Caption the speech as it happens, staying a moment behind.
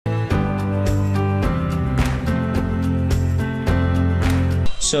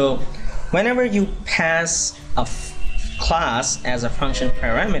So whenever you pass a class as a function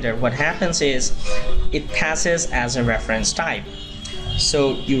parameter, what happens is it passes as a reference type.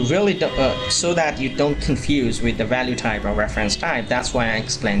 So you really don't, so that you don't confuse with the value type or reference type. That's why I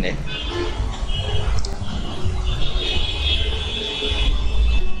explained it.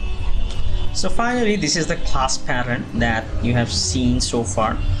 So finally, this is the class pattern that you have seen so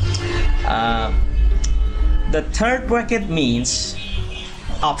far. The third bracket means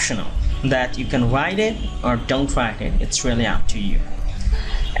optional, that you can write it or don't write it. It's really up to you.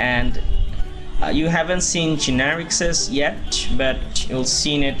 And you haven't seen generics yet, but you'll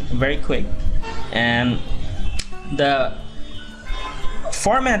see it very quick. And the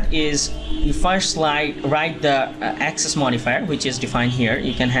format is you first write the access modifier, which is defined here.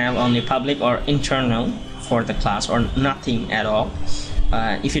 You can have only public or internal for the class, or nothing at all.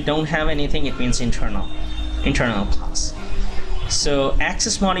 If you don't have anything, it means internal class. So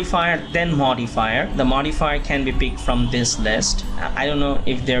access modifier, then modifier. The modifier can be picked from this list. I don't know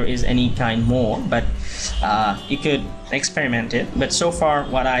if there is any kind more, but you could experiment it. But so far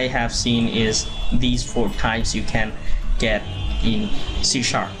what I have seen is these 4 types you can get in C#.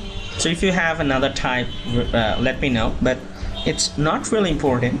 So if you have another type, let me know. But it's not really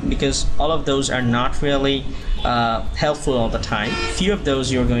important, because all of those are not really helpful all the time. Few of those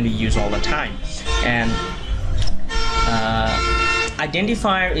you're going to use all the time. And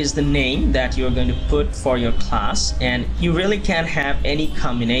identifier is the name that you're going to put for your class, and you really can't have any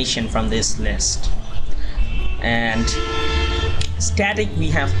combination from this list. And static, we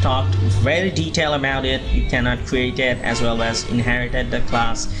have talked very detailed about it. You cannot create it as well as inherited the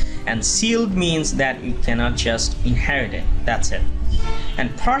class. And sealed means that you cannot just inherit it. That's it. And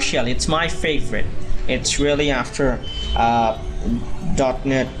partial, it's my favorite. It's really after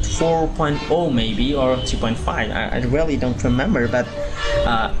 .NET 4.0 maybe, or 3.5. I really don't remember, but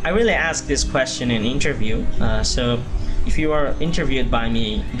I really asked this question in interview. So if you are interviewed by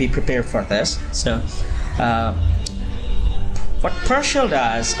me, be prepared for this. So what partial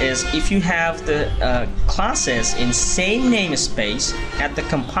does is, if you have the classes in same namespace, at the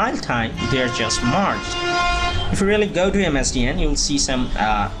compile time they're just merged. If you really go to MSDN, you'll see some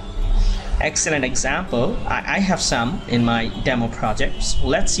excellent example. I have some in my demo projects.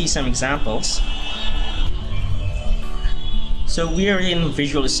 Let's see some examples. So we are in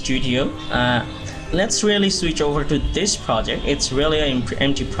Visual Studio. Let's really switch over to this project. It's really an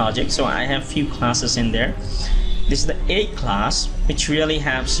empty project, so I have few classes in there. This is the A class, which really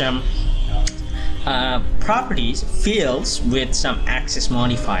have some properties, fields with some access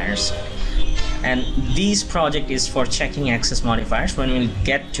modifiers. And this project is for checking access modifiers. When we'll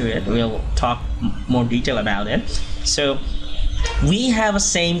get to it, we'll talk more detail about it. So we have a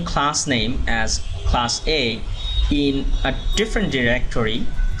same class name as class A in a different directory,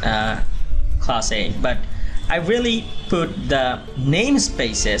 class A, but I really put the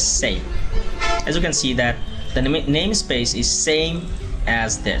namespaces same. As you can see that the namespace is same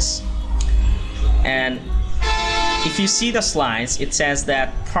as this. And if you see the slides, it says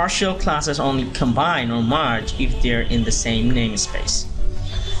that partial classes only combine or merge if they're in the same namespace.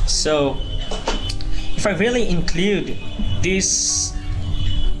 So if I really include these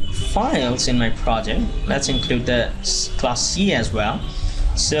files in my project, let's include the class C as well.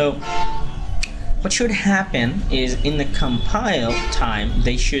 So what should happen is, in the compile time,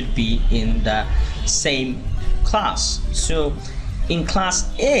 they should be in the same class. So in class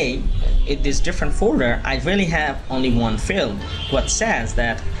A, in this different folder, I really have only one field, what says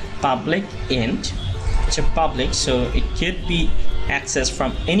that public int. It's a public, so it could be accessed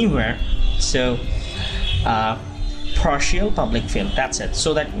from anywhere. So partial public field, that's it.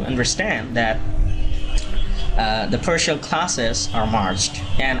 So that you understand that the partial classes are merged.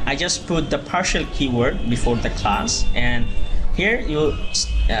 And I just put the partial keyword before the class, and here you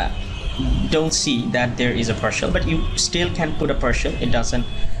don't see that there is a partial, but you still can put a partial, it doesn't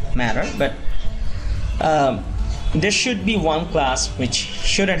matter. But there should be one class which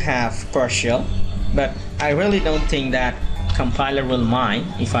shouldn't have partial, but I really don't think that compiler will mind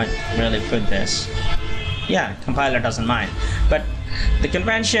if I really put this. Yeah, compiler doesn't mind. But the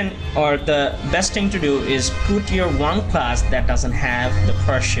convention, or the best thing to do, is put your one class that doesn't have the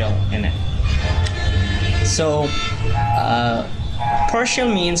partial in it. So partial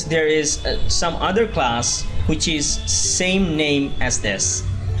means there is some other class which is same name as this.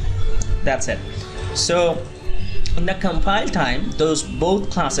 That's it. So in the compile time, those both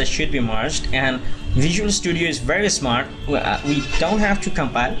classes should be merged. And Visual Studio is very smart. We don't have to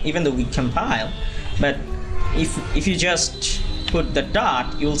compile, even though we compile, but if you just put the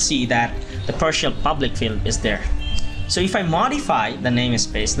dot, you'll see that the partial public field is there. So if I modify the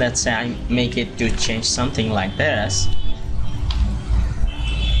namespace, let's say I make it to change something like this.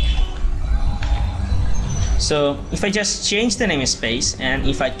 So if I just change the namespace, and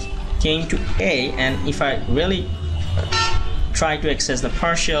if I came to A, and if I really try to access the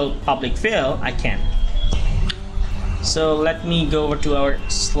partial public field, I can. So let me go over to our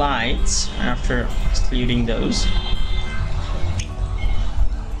slides after excluding those.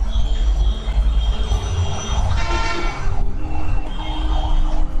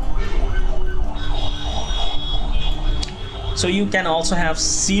 So you can also have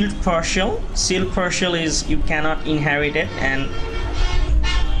sealed partial. Sealed partial is you cannot inherit it, and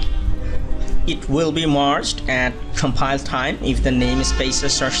it will be merged at compile time if the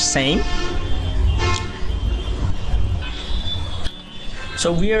namespaces are same.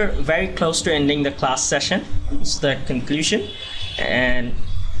 So we are very close to ending the class session. It's the conclusion. And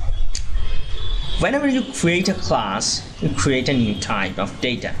whenever you create a class, you create a new type of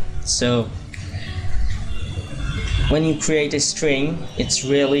data. So when you create a string, it's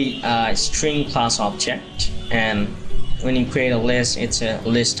really a string class object, and when you create a list, it's a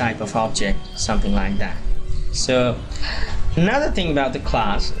list type of object, something like that. So another thing about the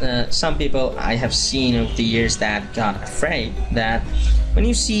class, some people I have seen over the years that got afraid that when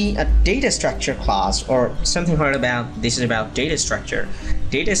you see a data structure class or something heard about, this is about data structure.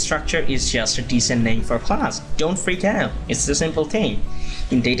 Data structure is just a decent name for class. Don't freak out. It's the simple thing.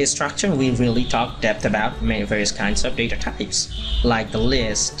 In data structure, we really talk depth about various kinds of data types, like the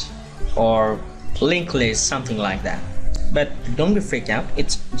list or linked list, something like that. But don't be freaked out.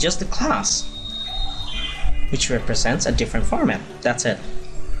 It's just a class which represents a different format. That's it.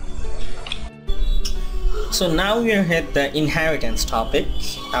 So now we are at the inheritance topic,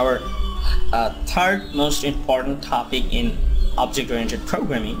 our third most important topic in object-oriented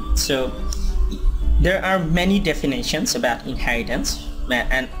programming. So there are many definitions about inheritance,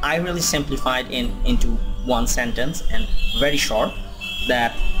 and I really simplified into one sentence and very short,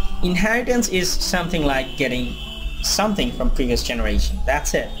 that inheritance is something like getting something from previous generation.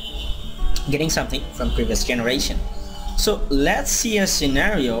 That's it. Getting something from previous generation. So let's see a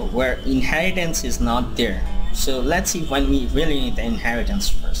scenario where inheritance is not there. So let's see when we really need the inheritance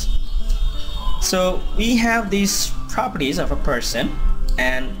first. So we have these properties of a person,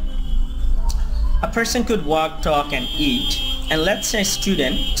 and a person could walk, talk, and eat. And let's say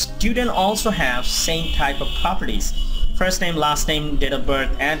student also have same type of properties. First name, last name, date of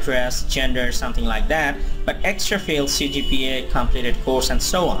birth, address, gender, something like that. But extra fields, CGPA, completed course, and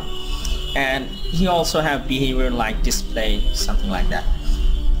so on. And he also have behavior like display, something like that.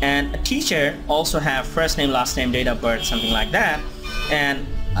 And a teacher also have first name, last name, date of birth, something like that, and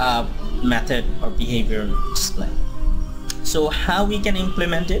method or behavior display. So how we can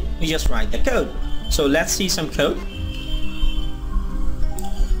implement it? We just write the code. So let's see some code.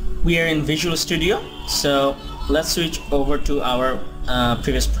 We are in Visual Studio, so let's switch over to our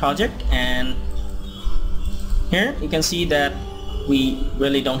previous project, and here you can see that we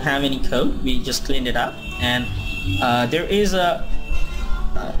really don't have any code. We just cleaned it up, and there is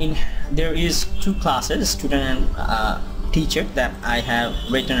two classes, student and teacher, that I have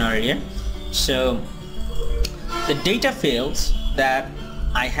written earlier. So the data fields that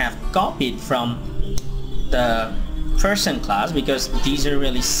I have copied from the person class, because these are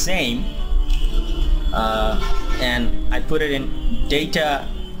really same, and I put it in data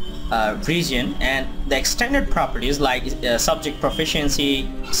region, and the extended properties like subject proficiency,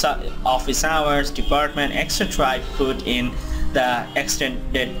 office hours, department, etc. I put in the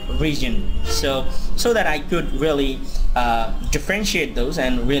extended region, so that I could really differentiate those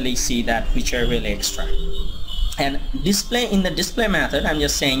and really see that which are really extra. And display, in the display method, I'm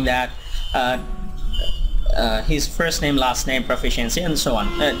just saying that his first name, last name, proficiency, and so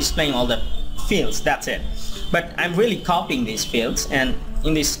on, displaying all the fields. That's it. But I'm really copying these fields, and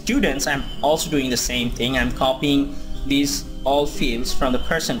in the students I'm also doing the same thing. I'm copying these all fields from the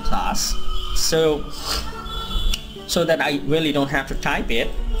person class, so that I really don't have to type it.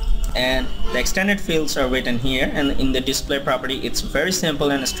 And the extended fields are written here, and in the display property it's very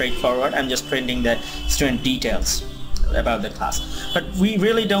simple and straightforward. I'm just printing the student details about the class, but we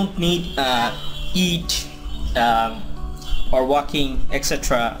really don't need eat or walking,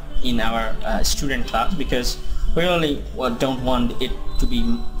 etc. in our student class, because we really don't want it to be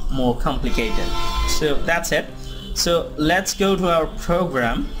more complicated. So that's it. So let's go to our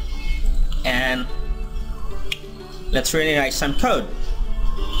program and let's really write some code.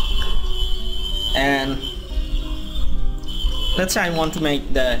 And let's say I want to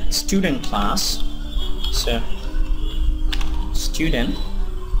make the student class, so student,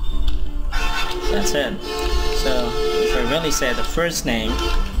 that's it. So So really say the first name,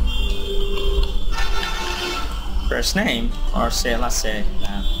 or say, let's say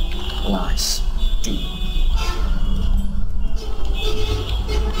class 2.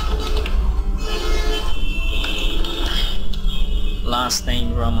 Last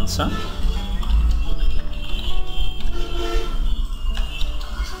name Romanson.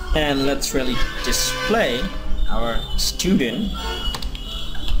 And let's really display our student.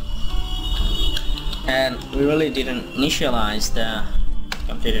 And we really didn't initialize the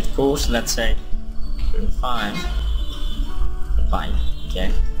completed course. Let's say 5.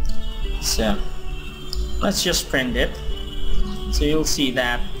 Okay, so let's just print it. So you'll see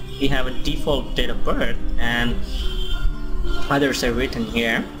that we have a default date of birth and others are written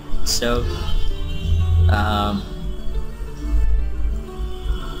here. So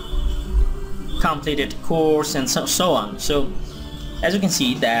completed course and so on. So as you can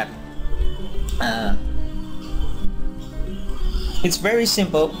see that it's very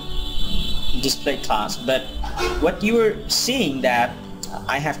simple display class, but what you are seeing that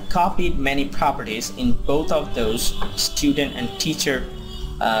I have copied many properties in both of those student and teacher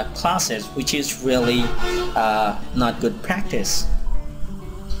classes, which is really not good practice.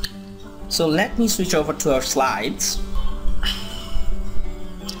 So let me switch over to our slides.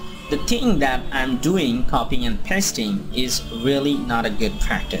 The thing that I'm doing, copying and pasting, is really not a good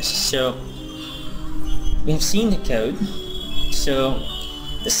practice. So we have seen the code. So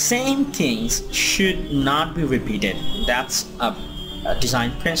the same things should not be repeated. That's a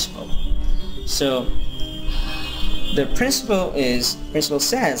design principle. So the principle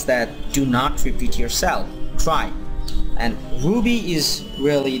says that do not repeat yourself. Try. And Ruby is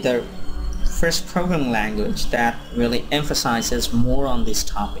really the first programming language that really emphasizes more on this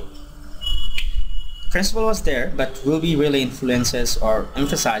topic. Principle was there, but Ruby really influences or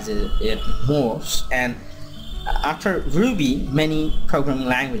emphasizes it more. And after Ruby, many programming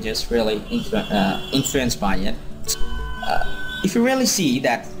languages really influenced by it. If you really see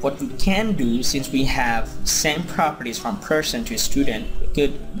that what we can do, since we have same properties from person to student, we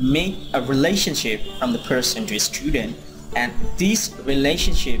could make a relationship from the person to student, and this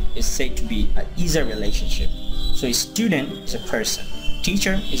relationship is said to be an easier relationship. So a student is a person,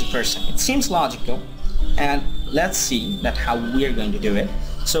 teacher is a person. It seems logical, and let's see that how we're going to do it.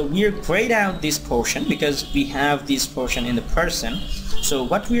 So we're grayed out this portion because we have this portion in the person. So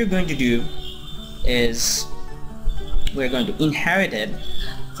what we're going to do is we're going to inherit it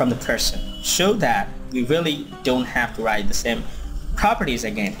from the person so that we really don't have to write the same properties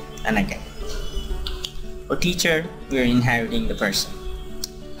again and again. For teacher, we're inheriting the person.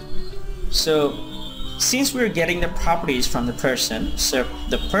 So since we're getting the properties from the person, so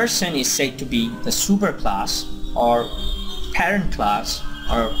the person is said to be the superclass or parent class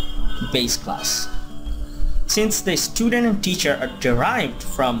or base class. Since the student and teacher are derived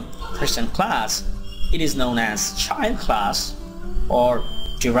from person class, it is known as child class or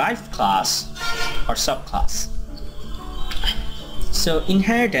derived class or subclass. So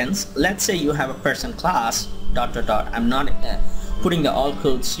inheritance, let's say you have a person class ... I'm not putting the all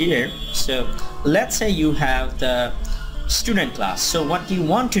codes here. So let's say you have the student class. So what you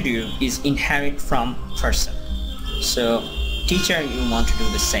want to do is inherit from person. So teacher, you want to do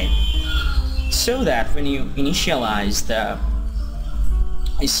the same, so that when you initialize the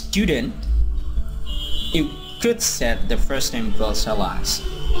student, you could set the first name equals alias.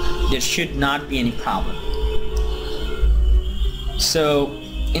 There should not be any problem. So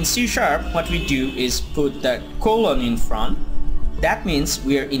in C#, what we do is put the colon in front. That means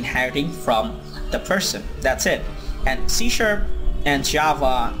we are inheriting from the person. That's it. And C# and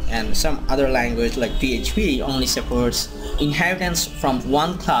Java and some other language like PHP only supports inheritance from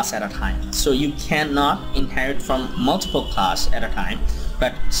one class at a time. So you cannot inherit from multiple classes at a time.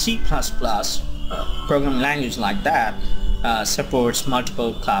 But C++, programming language like that, supports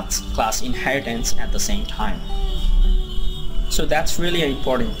multiple class inheritance at the same time. So that's really an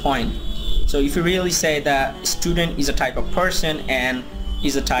important point. So if you really say that student is a type of person and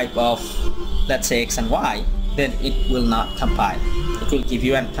is a type of, let's say, X and Y, then it will not compile. It will give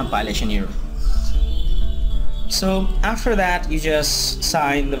you a compilation error. So after that, you just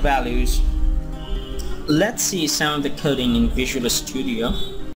assign the values. Let's see some of the coding in Visual Studio.